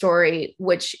writing this story,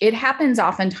 which it happens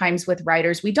oftentimes with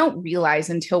writers, we don't realize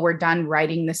until we're done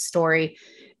writing the story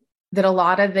that a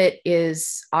lot of it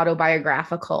is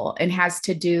autobiographical and has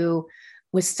to do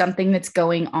with something that's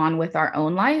going on with our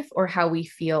own life or how we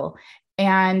feel.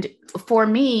 And for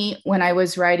me, when I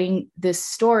was writing this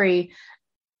story,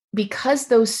 because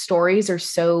those stories are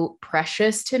so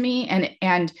precious to me,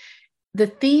 and the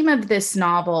theme of this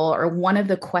novel, or one of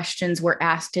the questions we're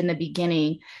asked in the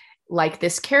beginning, like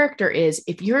this character is,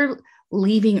 if you're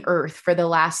leaving Earth for the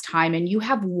last time and you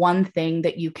have one thing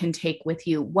that you can take with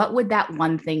you, what would that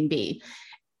one thing be?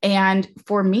 And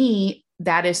for me,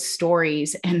 that is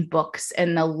stories and books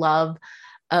and the love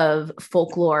of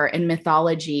folklore and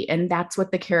mythology. And that's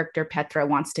what the character Petra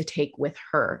wants to take with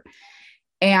her.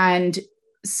 And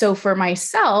so for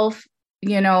myself,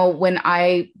 when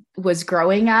I was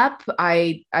growing up,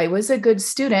 I was a good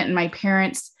student, and my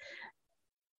parents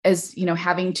as you know,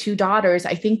 having two daughters,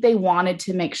 I think they wanted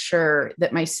to make sure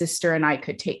that my sister and I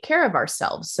could take care of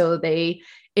ourselves. So they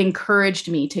encouraged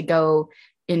me to go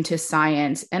into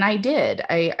science. And I did.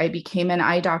 I became an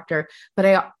eye doctor,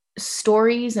 but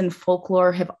stories and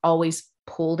folklore have always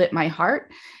pulled at my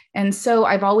heart. And so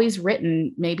I've always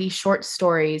written maybe short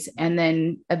stories and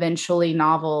then eventually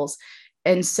novels.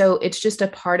 And so it's just a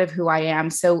part of who I am.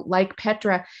 So like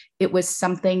Petra, it was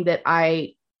something that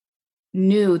I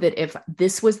knew that if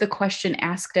this was the question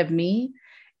asked of me,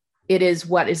 it is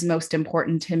what is most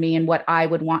important to me and what I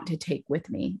would want to take with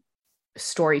me,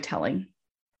 storytelling.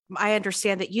 I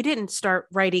understand that you didn't start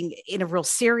writing in a real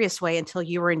serious way until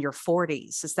you were in your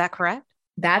 40s. Is that correct?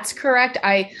 That's correct.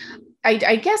 I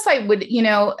guess I would,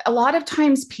 a lot of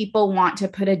times people want to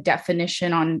put a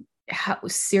definition on how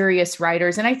serious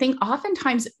writers. And I think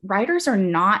oftentimes writers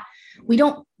we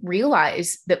don't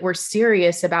realize that we're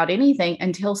serious about anything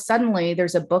until suddenly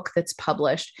there's a book that's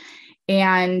published.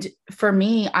 And for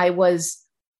me, I was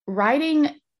writing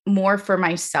more for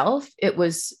myself. It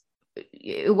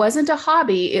wasn't a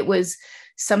hobby. It was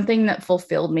something that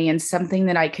fulfilled me and something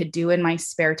that I could do in my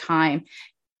spare time.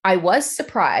 I was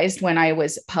surprised when I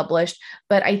was published,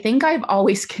 but I think I've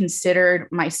always considered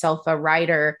myself a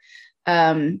writer.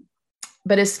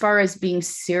 But as far as being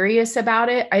serious about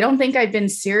it, I don't think I've been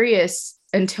serious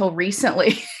until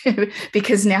recently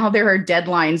because now there are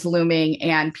deadlines looming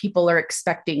and people are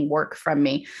expecting work from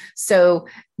me. So,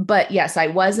 but yes, I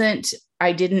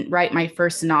didn't write my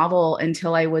first novel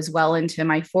until I was well into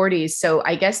my 40s. So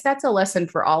I guess that's a lesson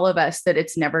for all of us that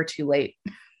it's never too late.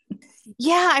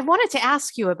 Yeah, I wanted to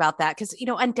ask you about that because,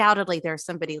 undoubtedly there's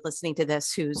somebody listening to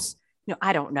this who's,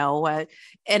 I don't know,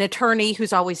 an attorney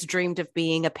who's always dreamed of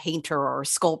being a painter or a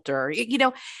sculptor.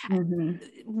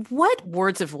 What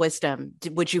words of wisdom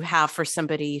would you have for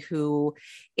somebody who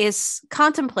is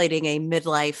contemplating a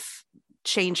midlife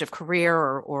change of career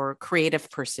or creative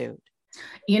pursuit?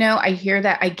 I hear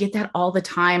that. I get that all the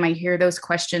time. I hear those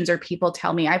questions or people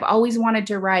tell me, I've always wanted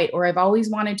to write, or I've always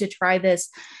wanted to try this.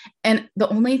 And the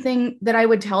only thing that I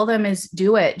would tell them is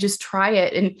do it, just try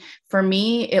it. And for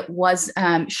me, it was,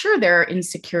 sure, there are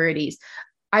insecurities.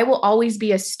 I will always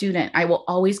be a student. I will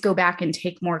always go back and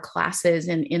take more classes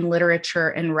in literature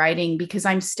and writing because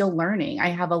I'm still learning.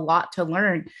 I have a lot to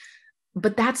learn.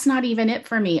 But that's not even it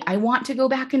for me. I want to go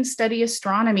back and study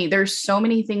astronomy. There's so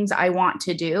many things I want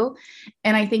to do.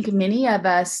 And I think many of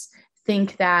us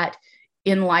think that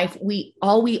in life,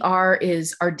 all we are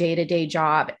is our day-to-day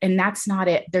job. And that's not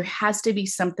it. There has to be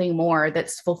something more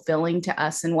that's fulfilling to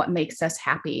us and what makes us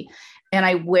happy. And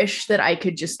I wish that I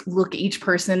could just look each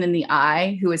person in the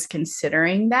eye who is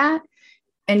considering that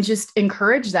and just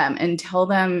encourage them and tell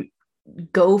them,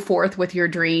 go forth with your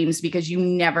dreams because you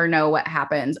never know what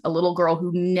happens. A little girl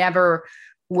who never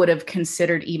would have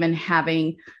considered even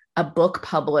having a book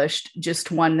published just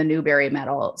won the Newbery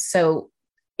Medal. So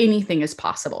anything is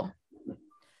possible.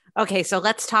 Okay, so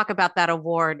let's talk about that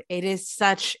award. It is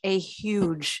such a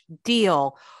huge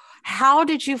deal. How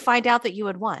did you find out that you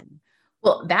had won?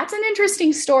 Well, that's an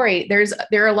interesting story.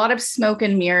 There are a lot of smoke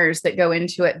and mirrors that go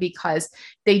into it because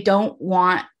they don't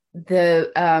want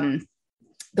the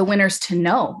winners to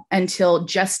know until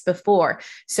just before.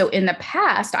 So in the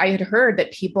past, I had heard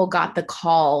that people got the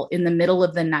call in the middle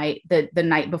of the night, the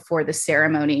night before the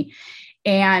ceremony.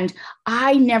 And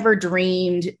I never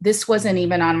dreamed, this wasn't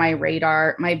even on my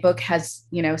radar. My book has,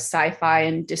 sci-fi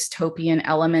and dystopian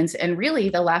elements. And really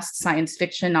the last science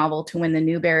fiction novel to win the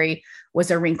Newbery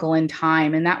was A Wrinkle in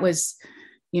Time. And that was,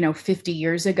 50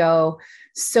 years ago.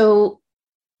 So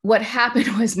what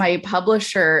happened was my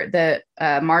publisher, the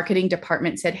marketing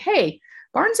department said, hey,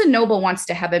 Barnes & Noble wants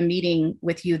to have a meeting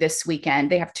with you this weekend.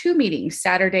 They have 2 meetings,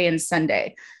 Saturday and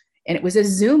Sunday. And it was a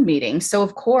Zoom meeting. So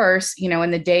of course,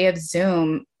 in the day of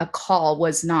Zoom, a call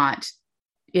was not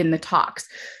in the talks.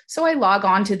 So I log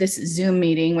on to this Zoom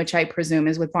meeting, which I presume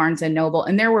is with Barnes & Noble.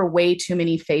 And there were way too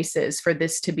many faces for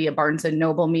this to be a Barnes &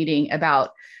 Noble meeting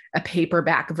about a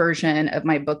paperback version of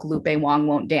my book, Lupe Wong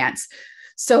Won't Dance.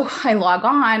 So I log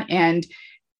on and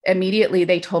immediately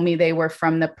they told me they were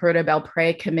from the Prix de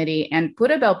Belpré committee. And Prix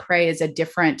de Belpré is a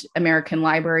different American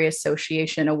Library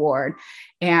Association award.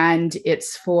 And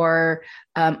it's for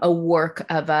a work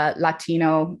of a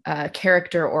Latino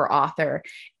character or author.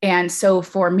 And so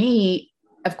for me,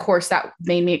 of course, that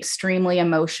made me extremely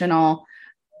emotional.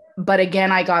 But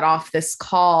again, I got off this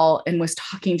call and was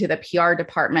talking to the PR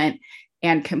department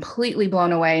and completely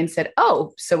blown away and said,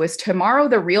 oh, so is tomorrow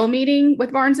the real meeting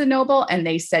with Barnes & Noble? And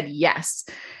they said, yes.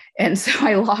 And so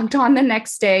I logged on the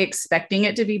next day expecting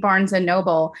it to be Barnes &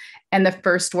 Noble. And the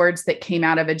first words that came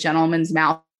out of a gentleman's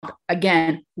mouth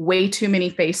again, way too many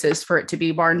faces for it to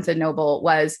be Barnes and Noble,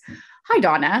 was, "Hi,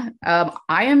 Donna.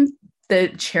 I am the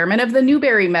chairman of the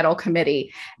Newbery Medal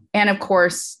Committee." And of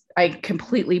course, I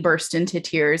completely burst into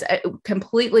tears,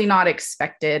 completely not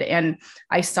expected. And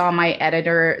I saw my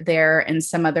editor there and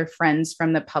some other friends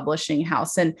from the publishing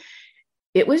house. And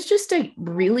it was just a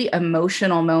really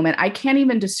emotional moment. I can't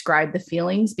even describe the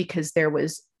feelings because there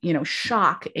was,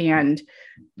 shock and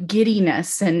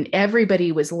giddiness, and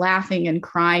everybody was laughing and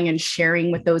crying and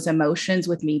sharing with those emotions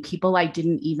with me, people I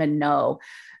didn't even know.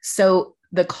 So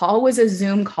the call was a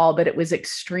Zoom call, but it was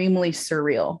extremely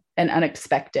surreal and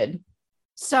unexpected.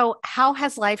 So how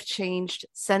has life changed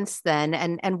since then?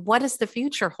 And what does the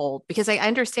future hold? Because I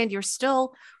understand you're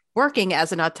still working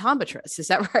as an optometrist. Is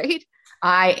that right?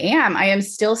 I am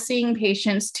still seeing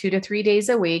patients 2 to 3 days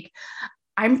a week.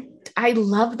 I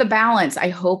love the balance. I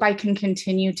hope I can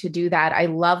continue to do that. I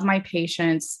love my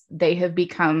patients. They have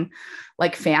become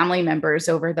like family members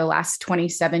over the last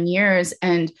 27 years.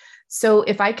 And so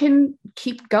if I can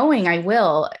keep going, I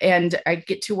will. And I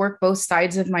get to work both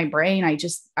sides of my brain.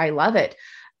 I love it.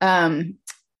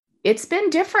 It's been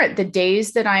different. The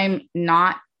days that I'm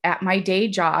not at my day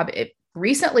job,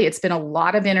 recently it's been a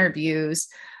lot of interviews,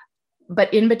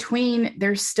 but in between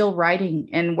there's still writing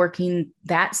and working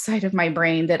that side of my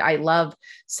brain that I love.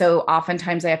 So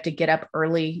oftentimes I have to get up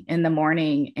early in the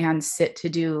morning and sit to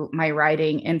do my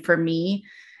writing. And for me,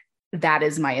 that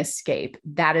is my escape.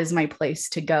 That is my place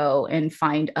to go and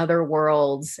find other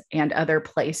worlds and other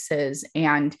places.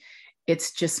 And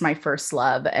it's just my first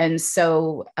love. And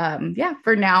so,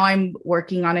 for now I'm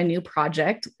working on a new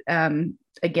project.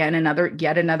 Again,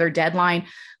 yet another deadline,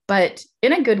 but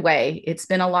in a good way. It's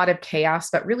been a lot of chaos,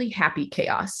 but really happy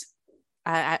chaos.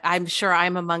 I'm sure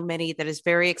I'm among many that is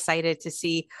very excited to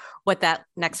see what that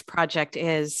next project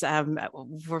is.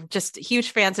 We're just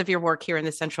huge fans of your work here in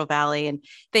the Central Valley. And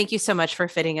thank you so much for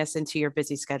fitting us into your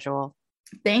busy schedule.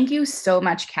 Thank you so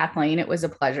much, Kathleen. It was a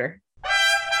pleasure.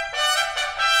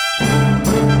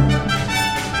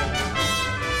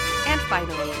 And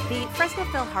finally, the Fresno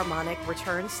Philharmonic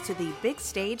returns to the big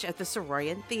stage at the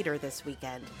Soroyan Theater this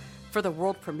weekend for the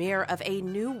world premiere of a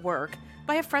new work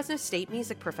by a Fresno State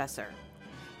music professor.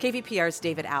 KVPR's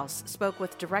David Ouse spoke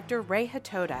with director Ray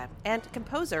Hatoda and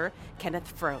composer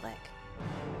Kenneth Froelich.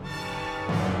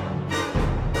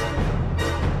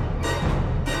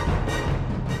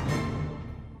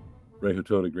 Ray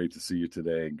Hatoda, great to see you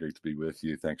today and great to be with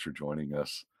you. Thanks for joining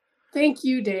us. Thank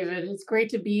you, David. It's great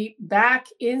to be back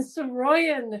in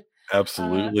Soroyan.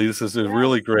 Absolutely. This is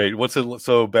really great. What's it?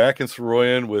 So back in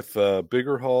Soroyan with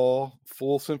bigger hall,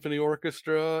 full symphony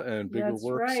orchestra, and bigger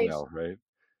works now, right?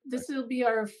 This will be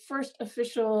our first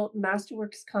official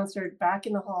Masterworks concert back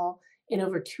in the hall in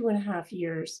over 2.5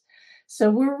 years. So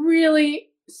we're really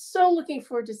so looking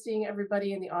forward to seeing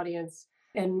everybody in the audience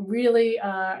and really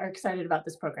are excited about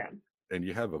this program. And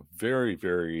you have a very,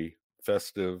 very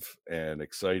festive and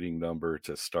exciting number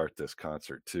to start this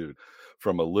concert too,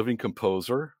 from a living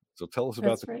composer. So tell us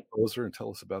about composer and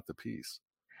tell us about the piece.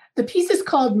 The piece is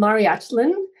called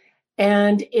Mariachtlin,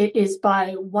 and it is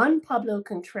by Juan Pablo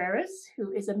Contreras,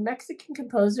 who is a Mexican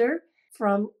composer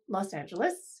from Los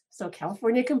Angeles, so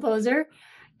California composer.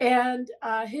 And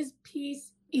his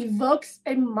piece evokes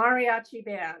a mariachi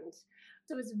band.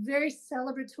 So it's very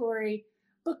celebratory,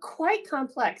 but quite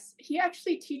complex. He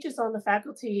actually teaches on the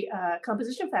faculty,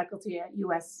 composition faculty at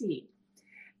USC.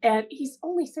 And he's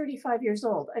only 35 years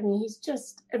old. I mean, he's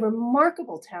just a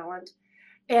remarkable talent.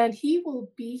 And he will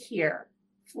be here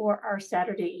for our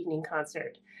Saturday evening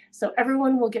concert. So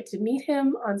everyone will get to meet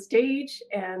him on stage.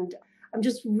 And I'm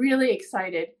just really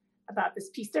excited about this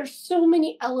piece. There's so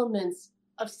many elements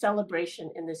of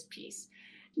celebration in this piece,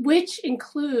 which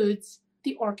includes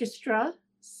the orchestra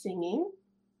singing,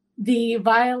 the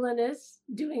violinist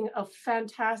doing a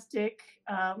fantastic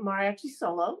mariachi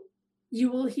solo. You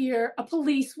will hear a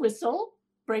police whistle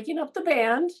breaking up the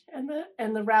band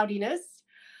and the rowdiness.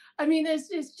 I mean, it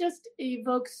just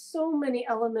evokes so many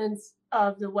elements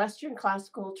of the Western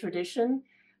classical tradition,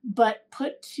 but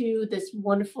put to this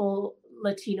wonderful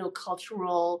Latino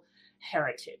cultural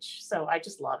heritage. So I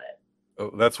just love it.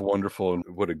 Oh, that's wonderful. And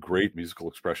what a great musical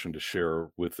expression to share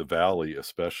with the Valley,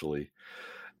 especially.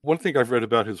 One thing I've read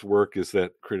about his work is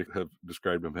that critics have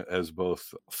described him as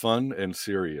both fun and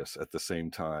serious at the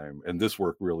same time. And this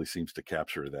work really seems to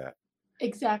capture that.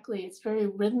 Exactly. It's very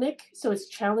rhythmic. So it's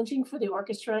challenging for the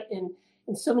orchestra in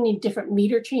so many different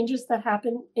meter changes that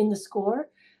happen in the score.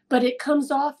 But it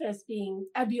comes off as being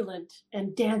ebullient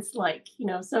and dance-like,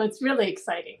 so it's really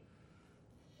exciting.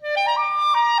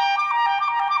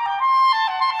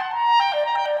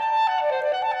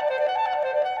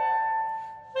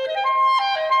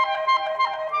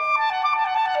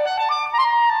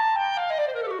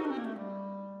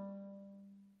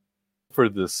 for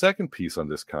the second piece on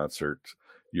this concert,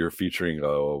 you're featuring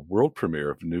a world premiere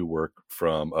of new work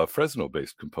from a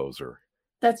Fresno-based composer.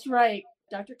 That's right.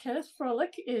 Dr. Kenneth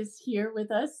Froelich is here with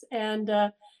us, and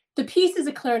the piece is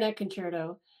a clarinet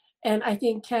concerto. And I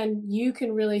think, Ken, you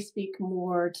can really speak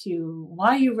more to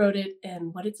why you wrote it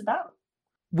and what it's about.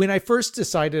 When I first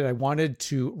decided I wanted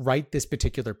to write this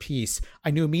particular piece,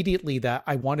 I knew immediately that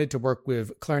I wanted to work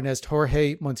with clarinist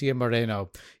Jorge Montilla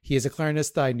Moreno. He is a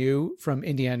clarinist that I knew from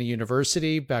Indiana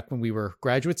University back when we were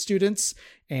graduate students,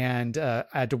 and I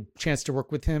had a chance to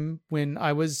work with him when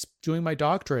I was doing my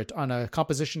doctorate on a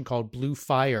composition called Blue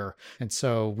Fire. And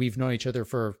so we've known each other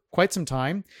for quite some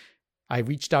time. I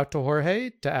reached out to Jorge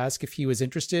to ask if he was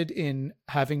interested in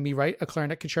having me write a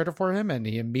clarinet concerto for him, and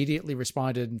he immediately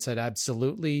responded and said,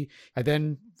 absolutely. I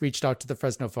then reached out to the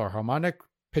Fresno Philharmonic,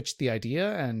 pitched the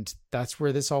idea, and that's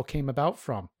where this all came about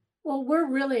from. Well, we're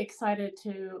really excited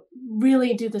to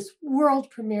really do this world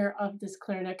premiere of this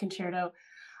clarinet concerto.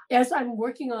 As I'm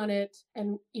working on it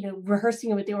and,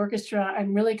 rehearsing it with the orchestra,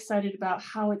 I'm really excited about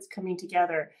how it's coming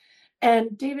together.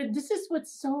 And David, this is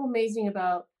what's so amazing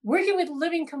about working with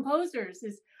living composers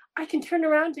is I can turn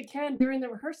around to Ken during the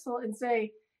rehearsal and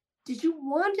say, did you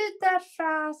want it that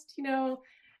fast?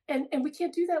 And we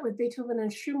can't do that with Beethoven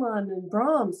and Schumann and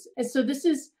Brahms. And so this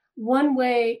is one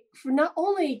way for not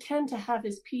only Ken to have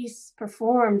his piece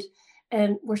performed,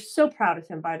 and we're so proud of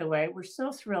him, by the way. We're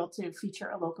so thrilled to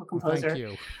feature a local composer. Thank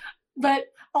you. But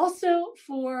also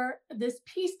for this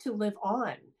piece to live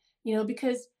on,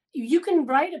 because you can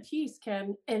write a piece,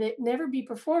 Ken, and it never be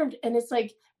performed. And it's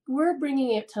like, we're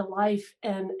bringing it to life.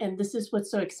 And this is what's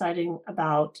so exciting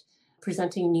about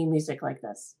presenting new music like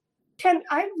this. Ken,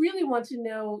 I really want to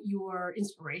know your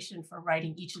inspiration for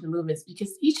writing each of the movements,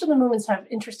 because each of the movements have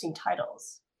interesting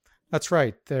titles. That's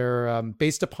right. They're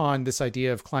based upon this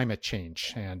idea of climate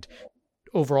change, and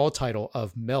overall title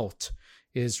of Melt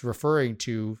is referring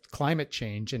to climate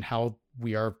change and how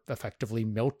we are effectively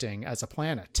melting as a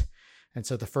planet. And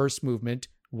so the first movement,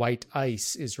 White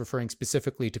Ice, is referring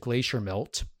specifically to glacier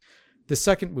melt. The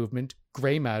second movement,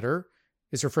 Gray Matter,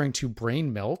 is referring to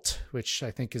brain melt, which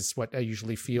I think is what I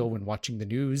usually feel when watching the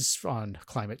news on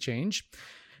climate change.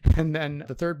 And then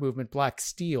the third movement, Black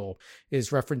Steel,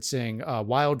 is referencing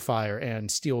wildfire and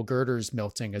steel girders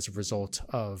melting as a result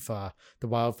of the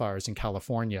wildfires in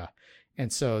California.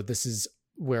 And so this is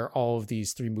where all of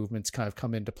these three movements kind of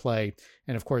come into play.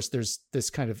 And of course, there's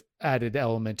this kind of added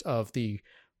element of the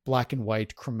black and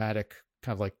white chromatic,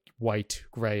 kind of like white,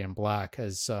 gray, and black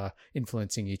as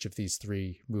influencing each of these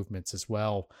three movements as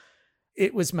well.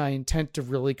 It was my intent to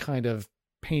really kind of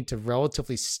paint a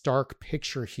relatively stark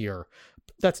picture here.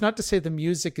 That's not to say the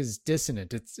music is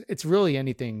dissonant. It's really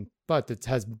anything but. It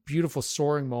has beautiful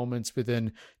soaring moments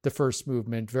within the first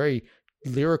movement, very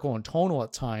lyrical and tonal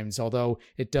at times, although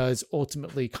it does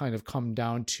ultimately kind of come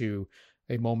down to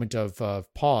a moment of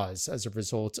pause as a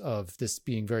result of this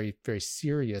being very, very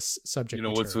serious subject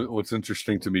material. What's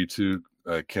interesting to me too,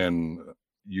 Ken,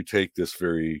 you take this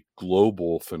very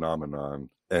global phenomenon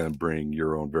and bring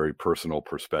your own very personal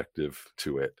perspective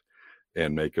to it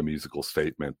and make a musical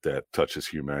statement that touches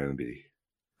humanity.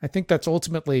 I think that's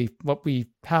ultimately what we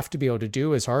have to be able to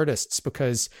do as artists,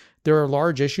 because there are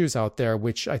large issues out there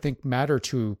which I think matter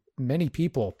to many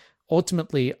people.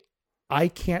 Ultimately, I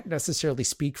can't necessarily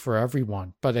speak for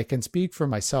everyone, but I can speak for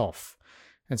myself.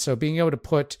 And so being able to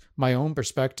put my own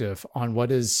perspective on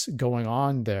what is going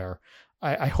on there,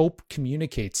 I hope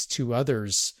communicates to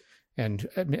others and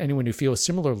anyone who feels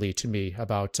similarly to me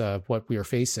about what we are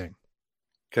facing.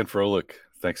 Ken Froelich,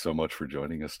 thanks so much for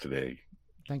joining us today.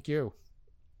 Thank you.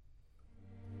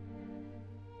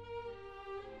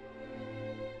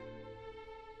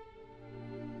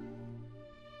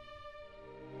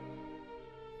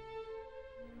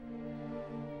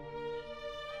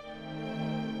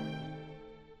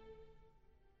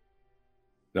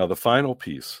 Now, the final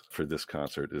piece for this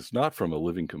concert is not from a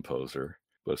living composer,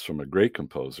 but it's from a great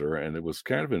composer, and it was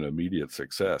kind of an immediate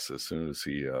success as soon as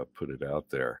he put it out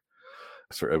there.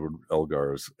 Sir Edward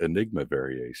Elgar's Enigma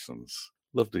Variations.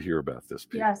 Love to hear about this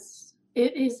piece. Yes,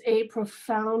 it is a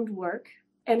profound work,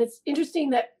 and it's interesting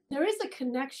that there is a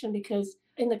connection because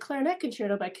in the Clarinet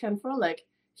Concerto by Ken Froelich,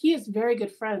 he is very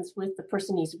good friends with the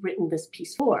person he's written this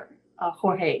piece for,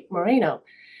 Jorge Moreno.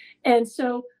 And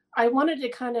so I wanted to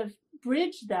kind of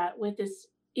bridge that with this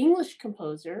English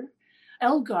composer,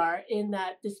 Elgar, in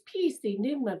that this piece, the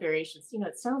Enigma Variations,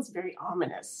 it sounds very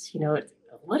ominous.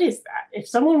 What is that? If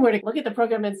someone were to look at the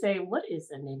program and say, what is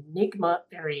an Enigma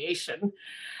Variation?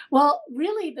 Well,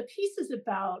 really, the piece is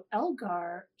about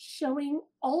Elgar showing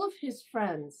all of his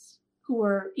friends who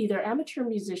were either amateur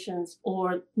musicians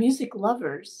or music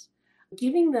lovers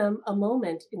giving them a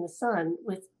moment in the sun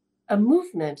with a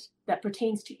movement that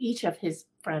pertains to each of his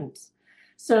friends.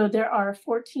 So there are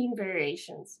 14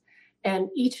 variations, and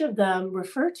each of them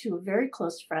refer to a very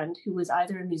close friend who was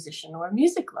either a musician or a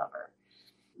music lover,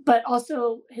 but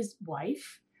also his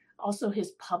wife, also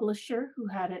his publisher, who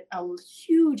had a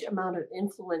huge amount of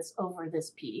influence over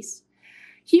this piece.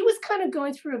 He was kind of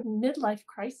going through a midlife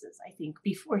crisis, I think,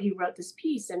 before he wrote this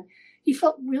piece, and he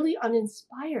felt really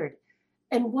uninspired.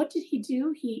 And what did he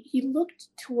do? He looked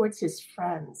towards his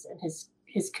friends and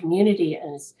his community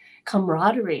and his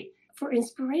camaraderie for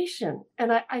inspiration.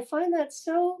 And I find that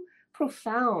so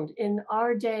profound in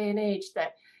our day and age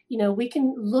that, you know, we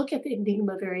can look at the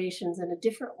Enigma variations in a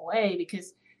different way,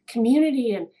 because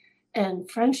community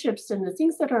and friendships and the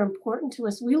things that are important to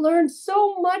us, we learned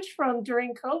so much from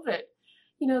during COVID.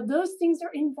 You know, those things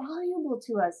are invaluable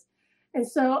to us. And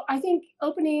so I think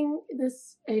opening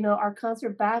this, you know, our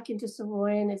concert back into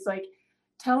Saroyan is like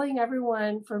telling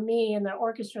everyone, for me and the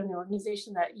orchestra and the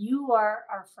organization, that you are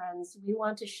our friends. We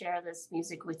want to share this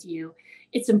music with you.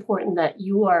 It's important that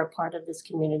you are a part of this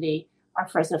community, our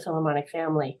Fresno Philharmonic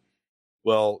family.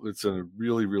 Well, it's a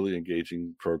really, really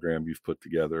engaging program you've put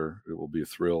together. It will be a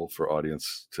thrill for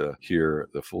audience to hear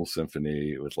the full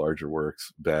symphony with larger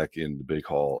works back in the big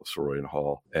hall, Saroyan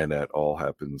Hall. And that all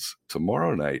happens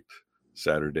tomorrow night,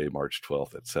 Saturday, March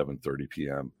 12th at 7:30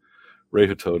 p.m. Ray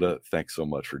Hatoda, thanks so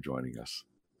much for joining us.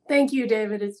 Thank you,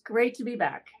 David. It's great to be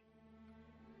back.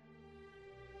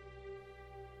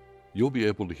 You'll be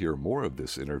able to hear more of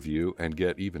this interview and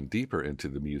get even deeper into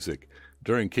the music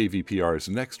during KVPR's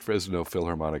next Fresno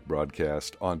Philharmonic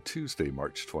broadcast on Tuesday,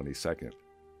 March 22nd.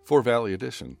 For Valley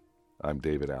Edition, I'm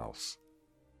David Ouse.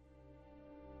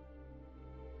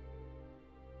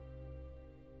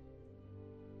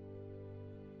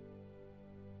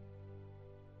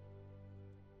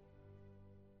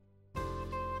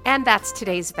 And that's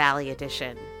today's Valley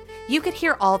Edition. You could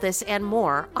hear all this and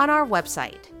more on our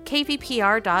website,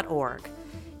 kvpr.org.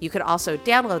 You could also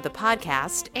download the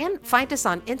podcast and find us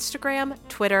on Instagram,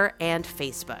 Twitter, and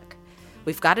Facebook.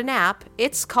 We've got an app.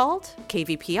 It's called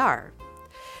KVPR.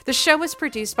 The show is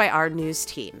produced by our news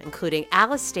team, including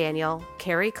Alice Daniel,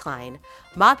 Carrie Klein,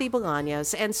 Madhi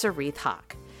Bolaños, and Sarith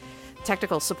Hawk.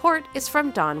 Technical support is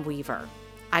from Don Weaver.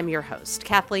 I'm your host,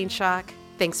 Kathleen Schock.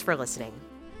 Thanks for listening.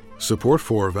 Support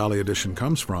for Valley Edition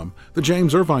comes from the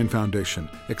James Irvine Foundation,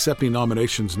 accepting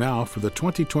nominations now for the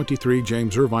 2023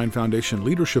 James Irvine Foundation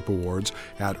Leadership Awards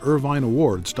at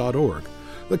irvineawards.org.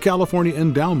 The California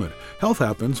Endowment. Health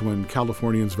happens when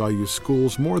Californians value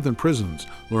schools more than prisons.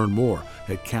 Learn more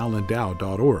at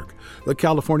calendow.org. The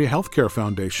California Healthcare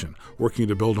Foundation, working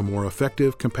to build a more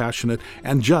effective, compassionate,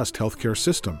 and just healthcare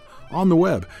system. On the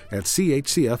web at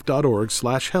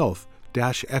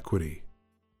chcf.org/health-equity.